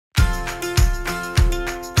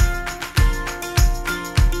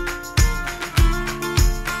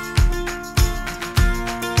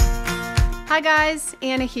Hi guys,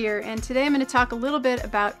 Anna here, and today I'm going to talk a little bit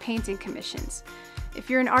about painting commissions. If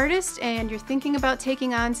you're an artist and you're thinking about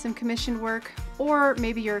taking on some commissioned work, or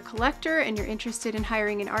maybe you're a collector and you're interested in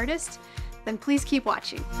hiring an artist, then please keep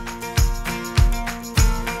watching.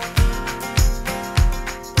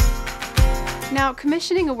 Now,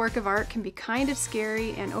 commissioning a work of art can be kind of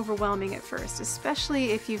scary and overwhelming at first,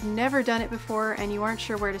 especially if you've never done it before and you aren't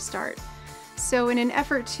sure where to start. So in an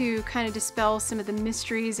effort to kind of dispel some of the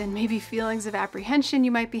mysteries and maybe feelings of apprehension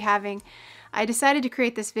you might be having, I decided to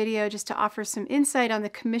create this video just to offer some insight on the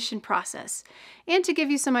commission process and to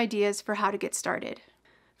give you some ideas for how to get started.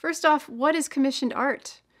 First off, what is commissioned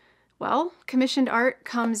art? Well, commissioned art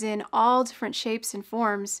comes in all different shapes and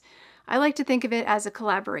forms. I like to think of it as a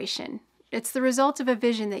collaboration. It's the result of a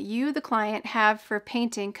vision that you, the client, have for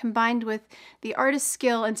painting combined with the artist's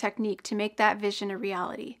skill and technique to make that vision a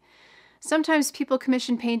reality. Sometimes people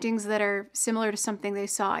commission paintings that are similar to something they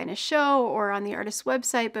saw in a show or on the artist's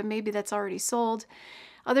website, but maybe that's already sold.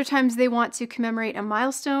 Other times they want to commemorate a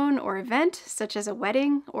milestone or event, such as a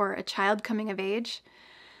wedding or a child coming of age.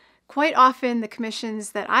 Quite often the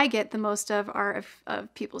commissions that I get the most of are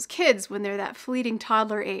of people's kids when they're that fleeting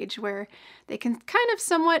toddler age where they can kind of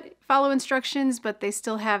somewhat follow instructions, but they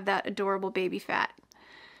still have that adorable baby fat.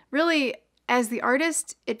 Really, as the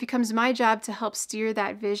artist, it becomes my job to help steer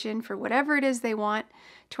that vision for whatever it is they want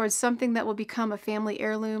towards something that will become a family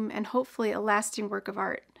heirloom and hopefully a lasting work of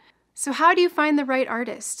art. So how do you find the right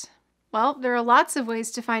artist? Well, there are lots of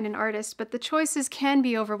ways to find an artist, but the choices can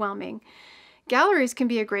be overwhelming. Galleries can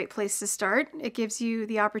be a great place to start. It gives you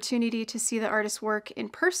the opportunity to see the artist's work in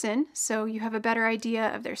person, so you have a better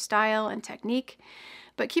idea of their style and technique.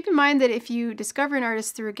 But keep in mind that if you discover an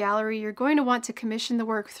artist through a gallery, you're going to want to commission the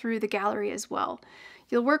work through the gallery as well.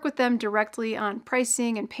 You'll work with them directly on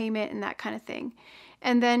pricing and payment and that kind of thing,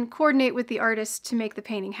 and then coordinate with the artist to make the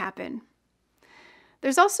painting happen.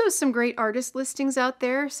 There's also some great artist listings out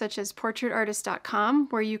there, such as portraitartist.com,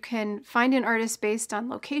 where you can find an artist based on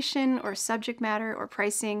location or subject matter or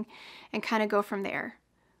pricing and kind of go from there.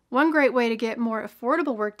 One great way to get more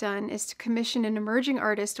affordable work done is to commission an emerging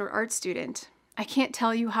artist or art student. I can't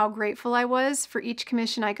tell you how grateful I was for each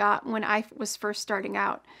commission I got when I was first starting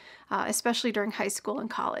out, especially during high school and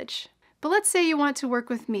college. But let's say you want to work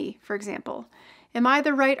with me, for example. Am I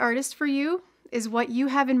the right artist for you? Is what you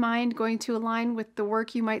have in mind going to align with the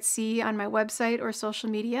work you might see on my website or social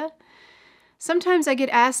media? Sometimes I get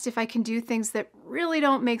asked if I can do things that really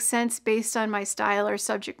don't make sense based on my style or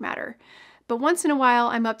subject matter. But once in a while,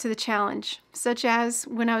 I'm up to the challenge, such as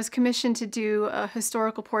when I was commissioned to do a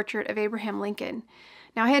historical portrait of Abraham Lincoln.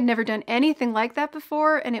 Now, I had never done anything like that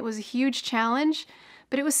before, and it was a huge challenge,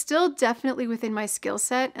 but it was still definitely within my skill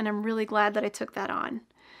set, and I'm really glad that I took that on.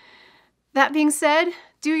 That being said,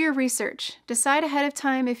 do your research. Decide ahead of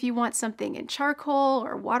time if you want something in charcoal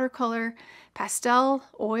or watercolor, pastel,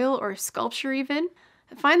 oil, or sculpture even.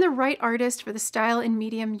 Find the right artist for the style and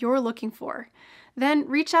medium you're looking for. Then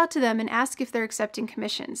reach out to them and ask if they're accepting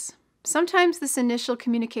commissions. Sometimes this initial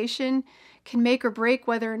communication can make or break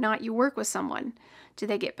whether or not you work with someone. Do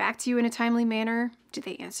they get back to you in a timely manner? Do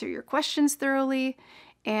they answer your questions thoroughly?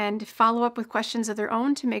 And follow up with questions of their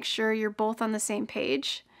own to make sure you're both on the same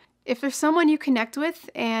page? If there's someone you connect with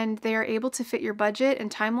and they are able to fit your budget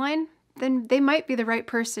and timeline, then they might be the right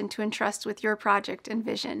person to entrust with your project and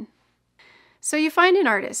vision. So you find an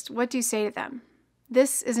artist. What do you say to them?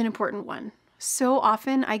 This is an important one. So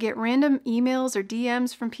often I get random emails or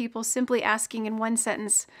DMs from people simply asking in one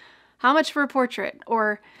sentence, "How much for a portrait?"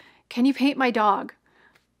 Or, "Can you paint my dog?"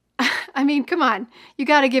 I mean, come on, you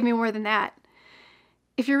gotta give me more than that.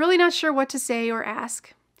 If you're really not sure what to say or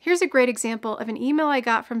ask, here's a great example of an email I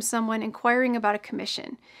got from someone inquiring about a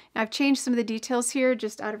commission. Now, I've changed some of the details here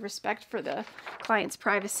just out of respect for the client's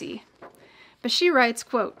privacy. But she writes,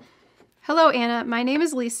 quote, "Hello, Anna. My name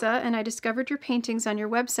is Lisa, and I discovered your paintings on your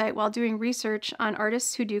website while doing research on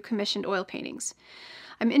artists who do commissioned oil paintings.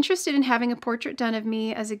 I'm interested in having a portrait done of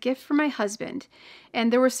me as a gift for my husband,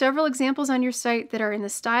 and there were several examples on your site that are in the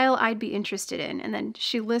style I'd be interested in." And then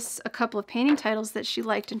she lists a couple of painting titles that she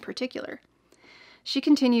liked in particular. She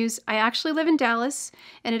continues, "I actually live in Dallas,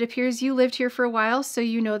 and it appears you lived here for a while, so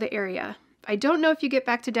you know the area. I don't know if you get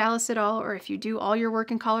back to Dallas at all or if you do all your work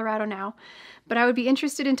in Colorado now, but I would be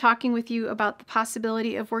interested in talking with you about the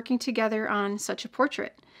possibility of working together on such a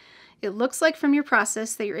portrait. It looks like from your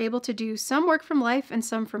process that you're able to do some work from life and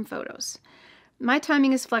some from photos. My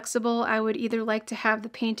timing is flexible. I would either like to have the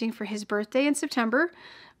painting for his birthday in September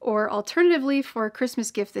or alternatively for a Christmas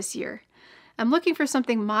gift this year. I'm looking for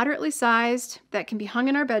something moderately sized that can be hung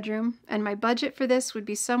in our bedroom, and my budget for this would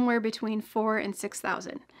be somewhere between $4,000 and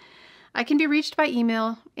 $6,000. I can be reached by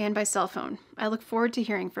email and by cell phone. I look forward to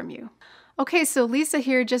hearing from you. Okay, so Lisa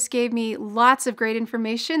here just gave me lots of great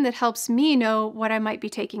information that helps me know what I might be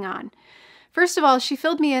taking on. First of all, she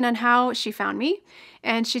filled me in on how she found me,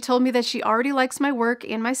 and she told me that she already likes my work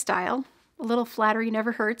and my style. A little flattery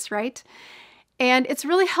never hurts, right? And it's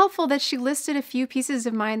really helpful that she listed a few pieces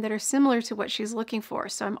of mine that are similar to what she's looking for.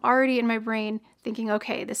 So I'm already in my brain thinking,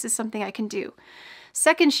 okay, this is something I can do.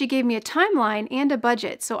 Second, she gave me a timeline and a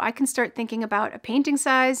budget, so I can start thinking about a painting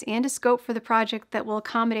size and a scope for the project that will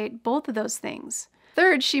accommodate both of those things.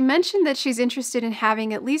 Third, she mentioned that she's interested in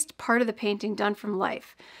having at least part of the painting done from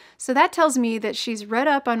life. So that tells me that she's read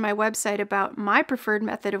up on my website about my preferred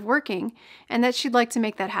method of working and that she'd like to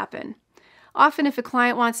make that happen. Often if a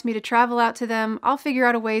client wants me to travel out to them, I'll figure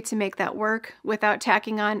out a way to make that work without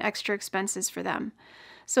tacking on extra expenses for them.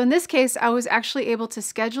 So in this case, I was actually able to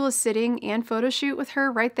schedule a sitting and photo shoot with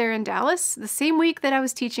her right there in Dallas the same week that I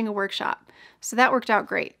was teaching a workshop. So that worked out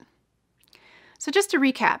great. So just to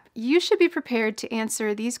recap, you should be prepared to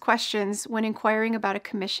answer these questions when inquiring about a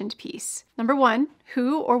commissioned piece. Number 1,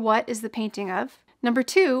 who or what is the painting of? Number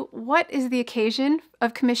 2, what is the occasion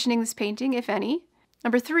of commissioning this painting, if any?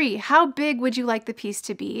 Number 3, how big would you like the piece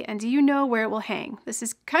to be, and do you know where it will hang? This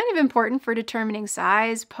is kind of important for determining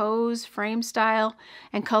size, pose, frame style,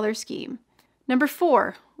 and color scheme. Number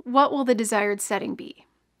 4, what will the desired setting be?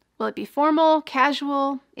 Will it be formal,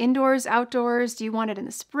 casual, indoors, outdoors? Do you want it in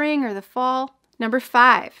the spring or the fall? Number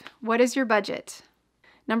 5, what is your budget?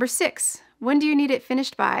 Number 6, when do you need it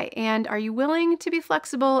finished by, and are you willing to be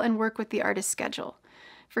flexible and work with the artist's schedule?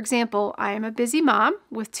 For example, I am a busy mom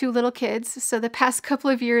with 2 little kids, so the past couple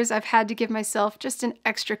of years I've had to give myself just an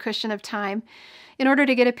extra cushion of time in order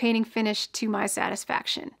to get a painting finished to my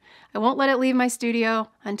satisfaction. I won't let it leave my studio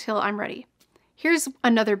until I'm ready. Here's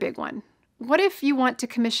another big one. What if you want to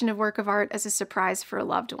commission a work of art as a surprise for a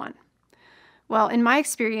loved one? Well, in my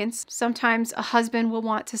experience, sometimes a husband will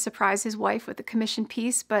want to surprise his wife with a commissioned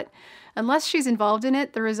piece, but unless she's involved in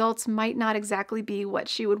it, the results might not exactly be what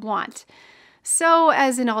she would want. So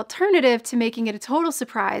as an alternative to making it a total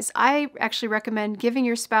surprise, I actually recommend giving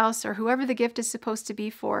your spouse or whoever the gift is supposed to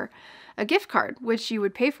be for a gift card, which you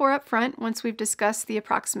would pay for up front once we've discussed the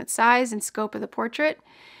approximate size and scope of the portrait.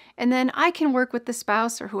 And then I can work with the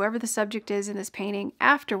spouse or whoever the subject is in this painting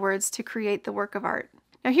afterwards to create the work of art.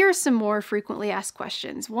 Now here are some more frequently asked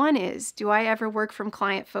questions. One is, do I ever work from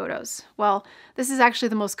client photos? Well, this is actually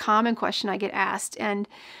the most common question I get asked, and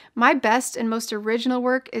my best and most original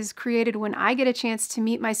work is created when I get a chance to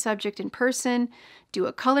meet my subject in person, do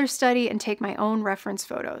a color study, and take my own reference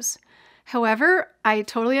photos. However, I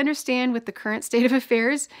totally understand with the current state of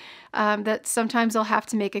affairs that sometimes I'll have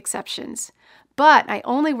to make exceptions. But I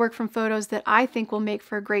only work from photos that I think will make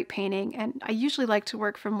for a great painting, and I usually like to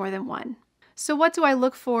work from more than one. So what do I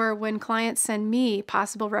look for when clients send me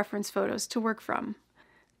possible reference photos to work from?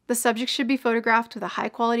 The subject should be photographed with a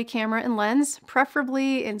high-quality camera and lens,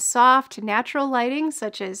 preferably in soft, natural lighting,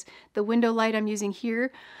 such as the window light I'm using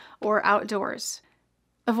here, or outdoors.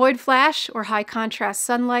 Avoid flash or high-contrast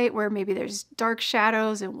sunlight where maybe there's dark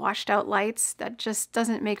shadows and washed-out lights. That just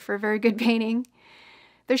doesn't make for a very good painting.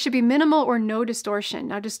 There should be minimal or no distortion.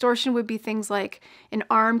 Now, distortion would be things like an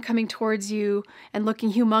arm coming towards you and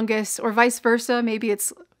looking humongous, or vice versa. Maybe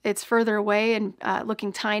it's further away and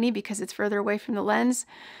looking tiny because it's further away from the lens.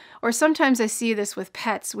 Or sometimes I see this with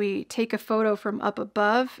pets. We take a photo from up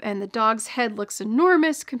above and the dog's head looks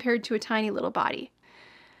enormous compared to a tiny little body.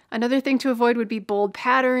 Another thing to avoid would be bold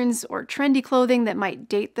patterns or trendy clothing that might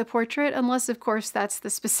date the portrait, unless, of course, that's the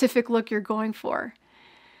specific look you're going for.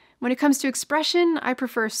 When it comes to expression, I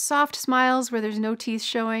prefer soft smiles where there's no teeth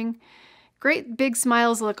showing. Great big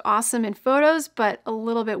smiles look awesome in photos, but a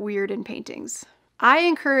little bit weird in paintings. I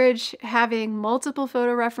encourage having multiple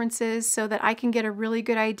photo references so that I can get a really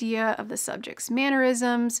good idea of the subject's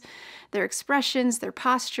mannerisms, their expressions, their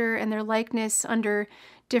posture, and their likeness under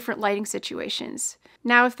different lighting situations.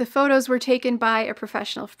 Now, if the photos were taken by a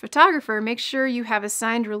professional photographer, make sure you have a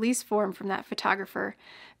signed release form from that photographer,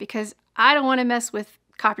 because I don't want to mess with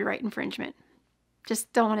copyright infringement.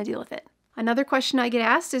 Just don't want to deal with it. Another question I get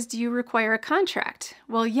asked is, do you require a contract?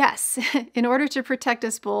 Well, yes. In order to protect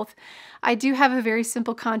us both, I do have a very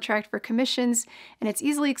simple contract for commissions, and it's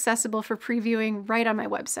easily accessible for previewing right on my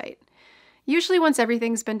website. Usually once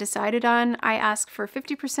everything's been decided on, I ask for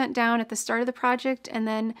 50% down at the start of the project, and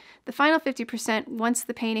then the final 50% once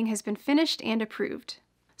the painting has been finished and approved.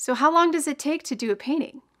 So how long does it take to do a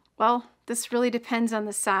painting? Well, this really depends on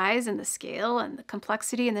the size and the scale and the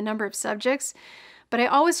complexity and the number of subjects, but I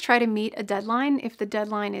always try to meet a deadline if the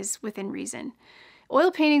deadline is within reason.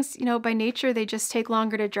 Oil paintings, by nature, they just take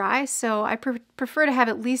longer to dry, so I prefer to have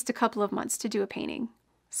at least a couple of months to do a painting.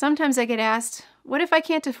 Sometimes I get asked, what if I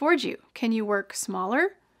can't afford you? Can you work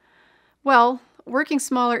smaller? Well, working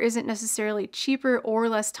smaller isn't necessarily cheaper or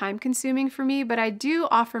less time-consuming for me, but I do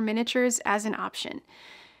offer miniatures as an option.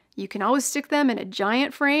 You can always stick them in a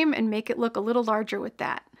giant frame and make it look a little larger with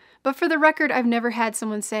that. But for the record, I've never had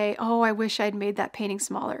someone say, oh, I wish I'd made that painting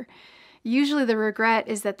smaller. Usually the regret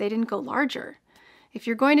is that they didn't go larger. If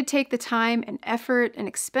you're going to take the time and effort and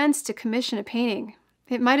expense to commission a painting,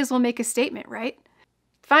 it might as well make a statement, right?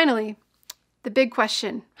 Finally, the big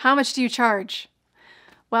question, how much do you charge?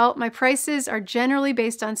 Well, my prices are generally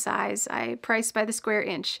based on size. I price by the square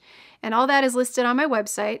inch, and all that is listed on my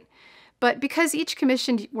website. But because each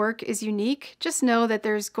commissioned work is unique, just know that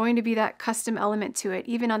there's going to be that custom element to it,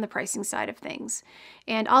 even on the pricing side of things.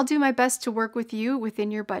 And I'll do my best to work with you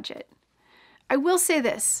within your budget. I will say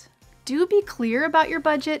this, do be clear about your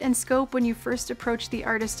budget and scope when you first approach the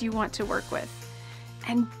artist you want to work with.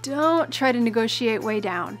 And don't try to negotiate way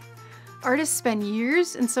down. Artists spend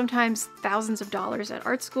years and sometimes thousands of dollars at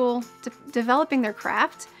art school developing their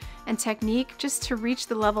craft and technique just to reach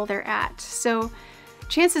the level they're at. So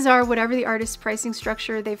chances are, whatever the artist's pricing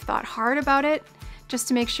structure, they've thought hard about it just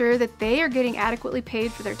to make sure that they are getting adequately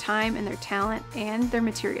paid for their time and their talent and their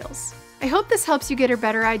materials. I hope this helps you get a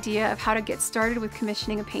better idea of how to get started with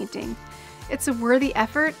commissioning a painting. It's a worthy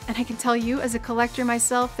effort, and I can tell you as a collector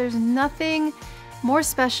myself, there's nothing more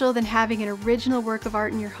special than having an original work of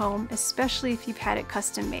art in your home, especially if you've had it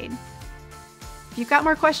custom made. If you've got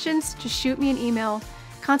more questions, just shoot me an email.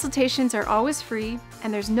 Consultations are always free,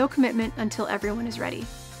 and there's no commitment until everyone is ready.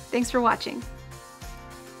 Thanks for watching.